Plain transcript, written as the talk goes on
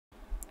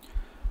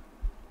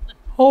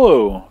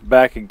Hello,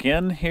 back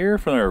again here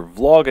for another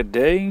vlog a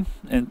day,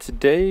 and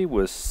today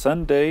was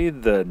Sunday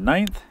the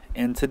 9th,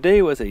 and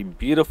today was a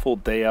beautiful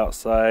day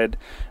outside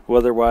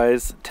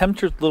weather-wise.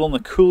 Temperature's a little in the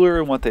cooler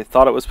than what they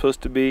thought it was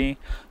supposed to be.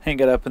 I think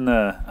it got up in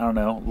the, I don't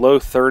know, low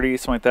 30s,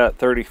 something like that.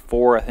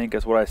 34 I think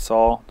is what I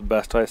saw, the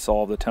best I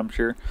saw of the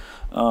temperature.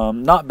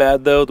 Not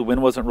bad though, the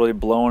wind wasn't really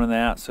blowing in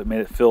that, so it made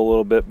it feel a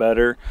little bit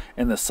better.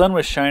 And the sun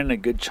was shining a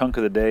good chunk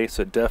of the day,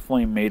 so it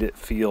definitely made it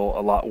feel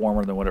a lot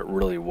warmer than what it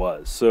really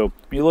was. So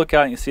when you look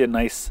out and you see a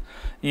nice,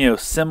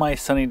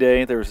 semi-sunny day.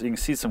 You can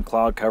see some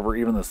cloud cover,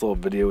 even in this little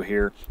video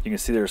here. You can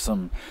see there's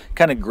some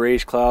kind of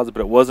grayish clouds,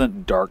 but it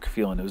wasn't dark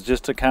feeling. It was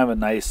just a kind of a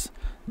nice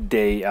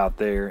day out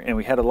there, and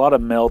we had a lot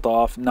of melt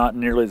off, not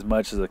nearly as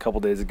much as a couple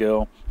days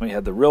ago. We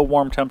had the real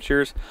warm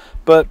temperatures,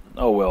 but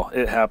oh well,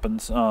 it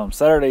happens.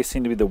 Saturday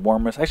seemed to be the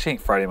warmest. Actually, I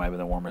think Friday might have been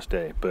the warmest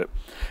day, but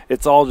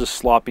it's all just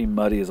sloppy,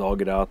 muddy as all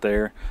get out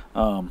there.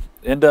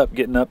 End up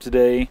getting up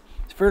today.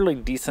 It's a fairly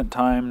decent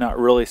time, not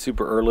really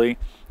super early,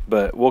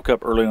 but woke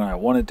up earlier than I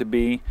wanted to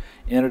be.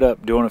 Ended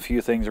up doing a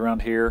few things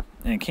around here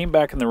and came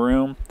back in the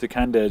room to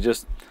kind of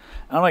just,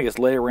 I don't know, I guess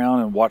lay around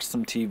and watch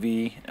some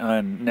TV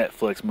and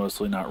Netflix,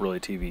 mostly, not really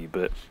TV,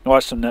 but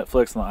watch some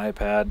Netflix on the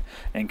iPad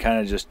and kind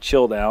of just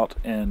chilled out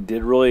and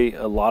did really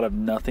a lot of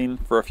nothing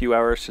for a few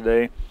hours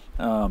today.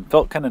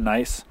 Felt kind of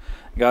nice.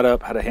 Got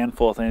up, had a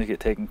handful of things to get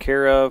taken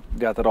care of,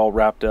 got that all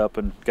wrapped up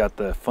and got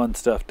the fun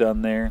stuff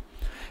done there.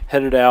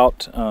 Headed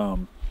out,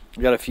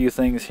 got a few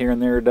things here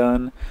and there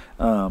done.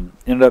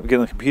 Ended up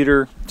getting the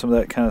computer, some of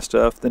that kind of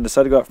stuff. Then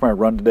decided to go out for my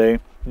run today.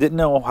 Didn't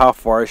know how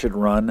far I should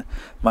run.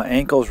 My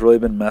ankle's really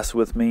been messing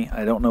with me.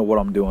 I don't know what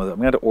I'm doing with it. I'm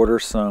going to order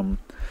some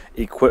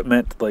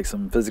equipment, like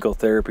some physical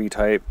therapy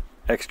type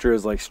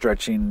extras, like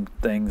stretching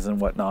things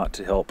and whatnot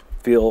to help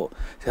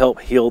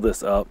heal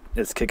this up.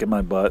 It's kicking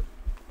my butt.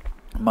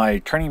 My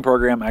training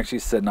program actually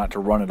said not to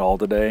run at all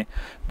today,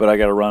 but I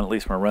got to run at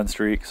least my run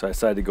streak, so I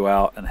decided to go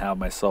out and have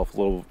myself a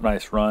little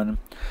nice run.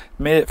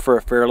 Made it for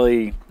a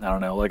fairly, I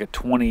don't know, like a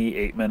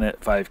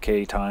 28-minute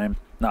 5K time.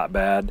 Not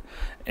bad,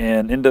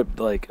 and ended up,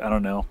 like, I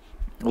don't know,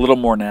 a little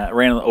more than that.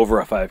 Ran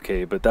over a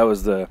 5K, but that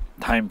was the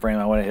time frame.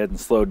 I went ahead and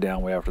slowed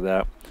down way after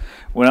that.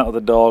 Went out with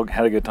the dog,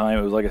 had a good time.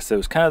 It was, like I said, it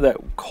was kind of that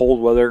cold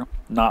weather,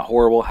 not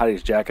horrible. Had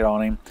his jacket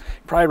on him.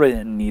 Probably really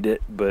didn't need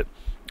it, but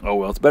oh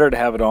well. It's better to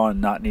have it on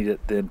and not need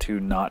it than to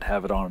not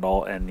have it on at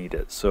all and need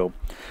it. So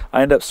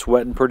I ended up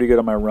sweating pretty good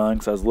on my run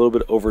because I was a little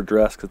bit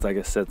overdressed because, like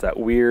I said, it's that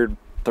weird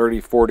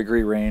 34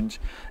 degree range.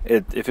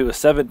 If it was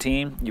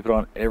 17, you put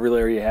on every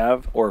layer you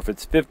have, or if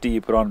it's 50, you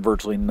put on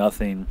virtually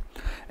nothing.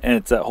 And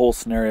it's that whole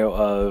scenario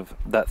of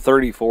that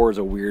 34 is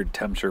a weird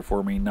temperature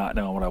for me, not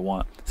knowing what I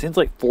want. Seems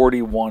like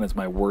 41 is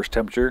my worst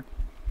temperature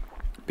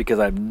because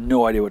I have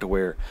no idea what to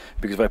wear.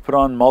 Because if I put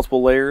on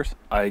multiple layers,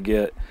 I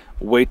get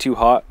way too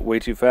hot, way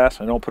too fast.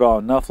 If I don't put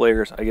on enough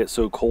layers, I get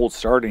so cold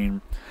starting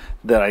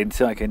that I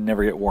feel like I can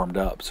never get warmed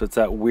up. So it's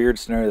that weird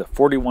scenario that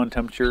 41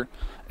 temperature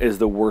is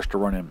the worst to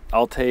run in.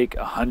 I'll take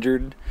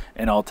 100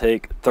 and I'll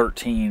take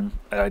 13,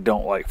 and I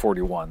don't like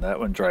 41. That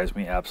one drives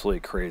me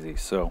absolutely crazy.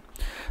 So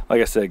like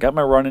I said, got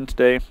my run in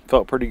today.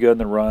 Felt pretty good in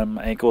the run.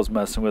 My ankle was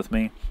messing with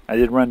me. I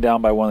did run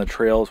down by one of the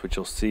trails, which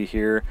you'll see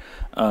here.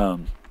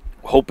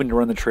 Hoping to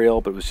run the trail,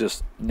 but it was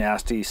just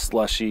nasty,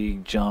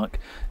 slushy junk.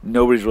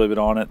 Nobody's really been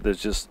on it.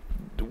 There's just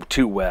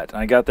too wet. And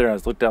I got there and I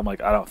was looked at, I'm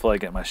like, I don't feel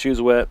like getting my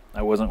shoes wet.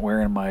 I wasn't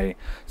wearing my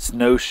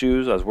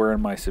snowshoes. I was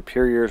wearing my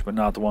Superiors, but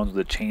not the ones with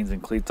the chains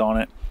and cleats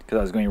on it, because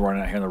I was going to be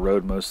running out here on the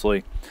road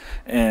mostly,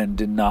 and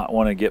did not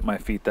want to get my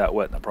feet that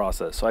wet in the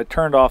process. So I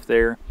turned off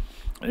there,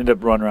 ended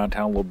up running around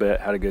town a little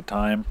bit, had a good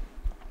time.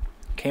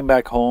 Came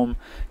back home,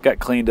 got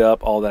cleaned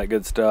up, all that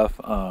good stuff.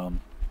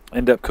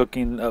 Ended up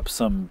cooking up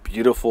some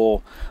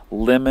beautiful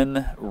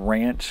lemon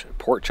ranch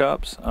pork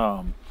chops.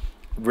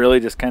 Really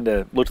just kind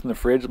of looked in the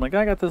fridge. I'm like,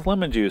 I got this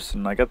lemon juice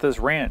and I got this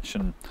ranch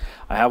and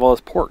I have all this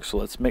pork, so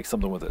let's make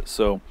something with it.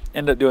 So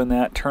ended up doing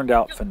that. Turned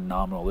out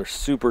phenomenal. They're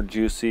super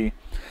juicy,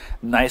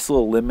 nice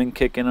little lemon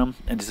kick in them,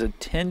 and just a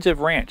tinge of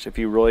ranch if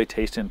you really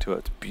taste into it.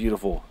 It's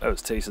beautiful. It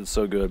tasted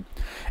so good.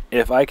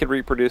 If I could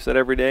reproduce that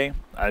every day,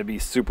 I'd be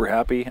super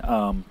happy.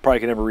 Probably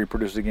could never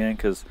reproduce it again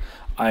because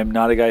I'm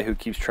not a guy who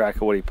keeps track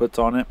of what he puts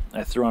on it.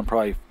 I threw on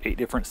probably 8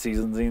 different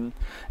seasonings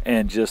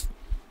and just,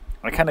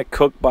 I kind of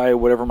cook by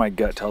whatever my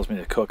gut tells me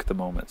to cook at the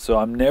moment. So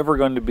I'm never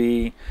going to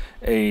be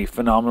a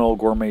phenomenal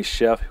gourmet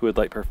chef who would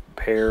like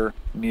prepare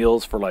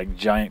meals for like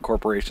giant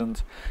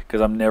corporations,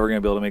 because I'm never going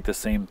to be able to make the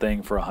same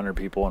thing for 100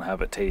 people and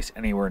have it taste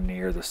anywhere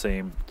near the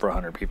same for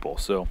 100 people.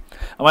 So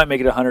I might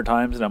make it 100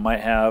 times and I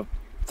might have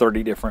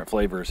 30 different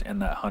flavors in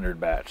that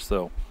 100 batch.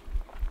 So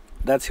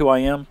that's who I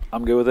am.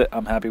 I'm good with it.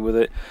 I'm happy with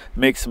it.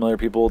 Makes some other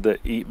people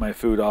that eat my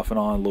food off and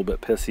on a little bit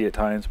pissy at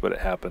times, but it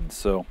happens.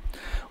 So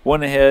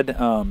went ahead,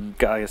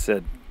 like I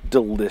said,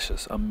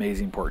 delicious,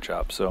 amazing pork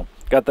chop. So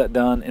got that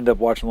done. Ended up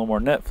watching a little more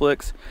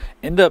Netflix.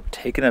 Ended up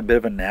taking a bit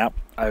of a nap.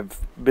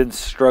 I've been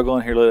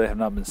struggling here lately. I have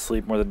not been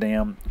sleeping worth a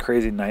damn.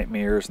 Crazy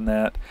nightmares and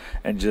that,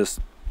 and just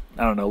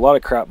I don't know, a lot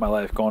of crap in my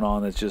life going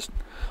on that's just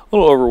a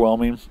little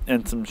overwhelming,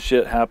 and some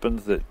shit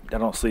happens that I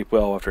don't sleep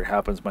well after it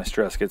happens. My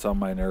stress gets on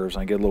my nerves,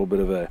 and I get a little bit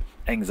of a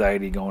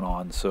anxiety going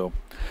on. So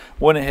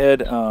went ahead,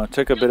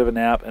 took a bit of a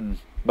nap, and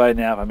by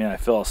nap I mean I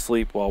fell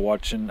asleep while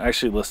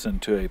actually listening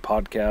to a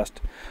podcast,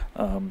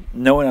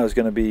 knowing I was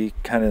going to be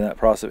kind of in that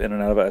process of in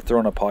and out of it. I threw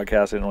on a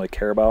podcast I didn't really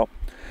care about.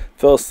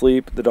 Fell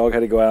asleep. The dog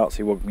had to go out, so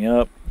he woke me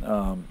up.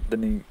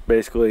 Then he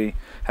basically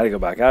had to go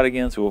back out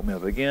again, so he woke me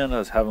up again. I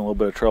was having a little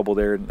bit of trouble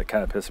there, and it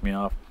kind of pissed me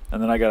off.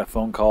 And then I got a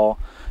phone call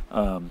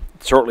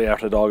shortly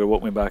after the dog had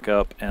woke me back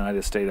up, and I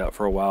just stayed up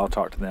for a while,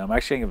 talked to them.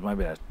 Actually, I think it might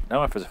be, I don't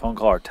know if it's a phone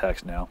call or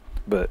text now,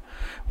 but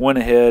went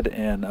ahead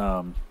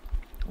and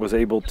was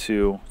able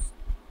to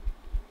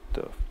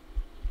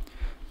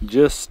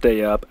just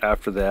stay up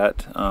after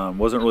that.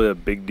 Wasn't really a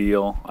big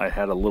deal. I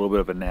had a little bit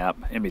of a nap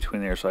in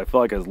between there, so I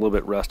felt like I was a little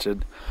bit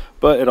rested,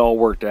 but it all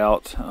worked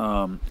out.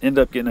 Ended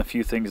up getting a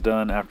few things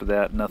done after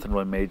that, nothing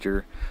really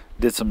major.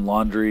 Did some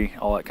laundry,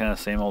 all that kind of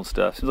same old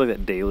stuff. Seems like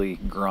that daily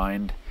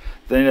grind.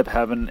 Then ended up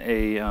having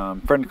a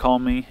friend call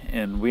me,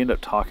 and we ended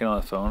up talking on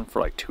the phone for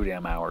like 2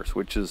 damn hours,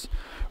 which is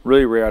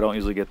really rare. I don't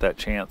usually get that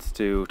chance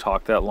to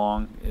talk that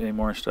long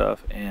anymore and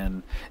stuff,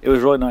 and it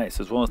was really nice. It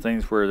was one of those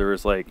things where there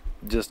was like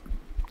just,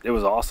 it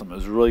was awesome. It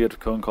was a really good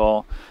phone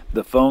call.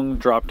 The phone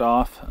dropped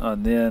off,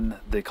 and then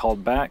they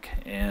called back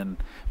and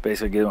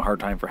basically gave them a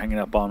hard time for hanging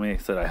up on me.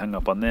 Said I hung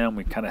up on them.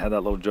 We kind of had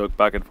that little joke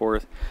back and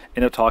forth.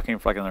 Ended up talking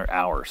for like another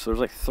hour. So there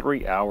was like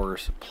 3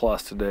 hours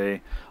plus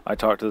today. I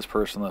talked to this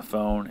person on the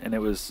phone, and it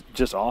was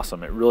just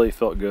awesome. It really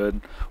felt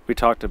good. We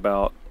talked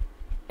about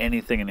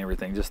anything and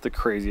everything, just the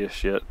craziest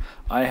shit.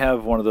 I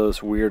have one of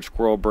those weird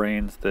squirrel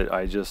brains that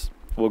I just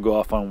will go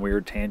off on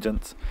weird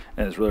tangents,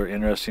 and it's really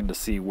interesting to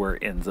see where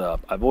it ends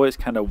up. I've always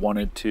kind of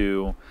wanted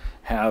to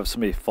have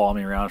somebody follow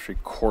me around to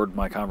record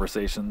my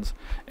conversations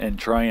and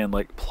try and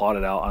like plot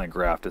it out on a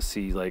graph to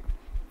see like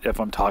if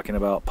I'm talking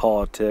about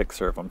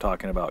politics or if I'm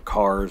talking about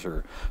cars or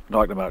if I'm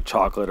talking about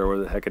chocolate or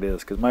whatever the heck it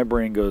is, because my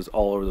brain goes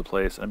all over the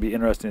place, and it'd be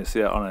interesting to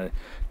see that on a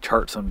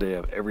chart someday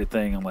of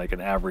everything and like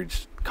an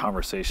average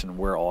conversation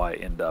where all I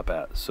end up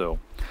at. So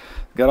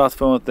got off the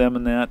phone with them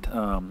and that.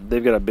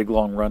 They've got a big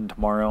long run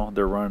tomorrow.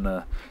 They're running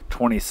a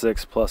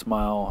 26 plus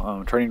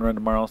mile training run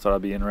tomorrow, so that'll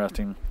be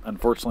interesting.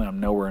 Unfortunately, I'm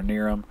nowhere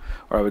near them,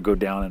 or I would go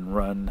down and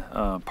run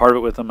part of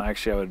it with them.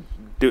 Actually, I would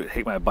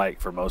take my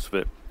bike for most of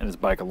it and just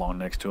bike along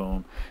next to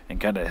them and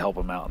kind of help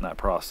them out in that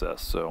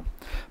process. So,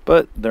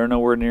 but they're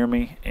nowhere near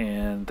me,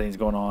 and things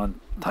going on,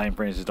 time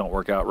frames just don't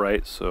work out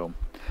right, so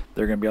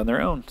they're going to be on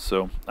their own.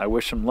 So I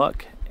wish them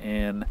luck,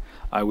 and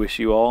I wish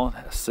you all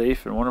a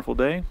safe and wonderful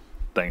day.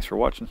 Thanks for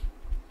watching.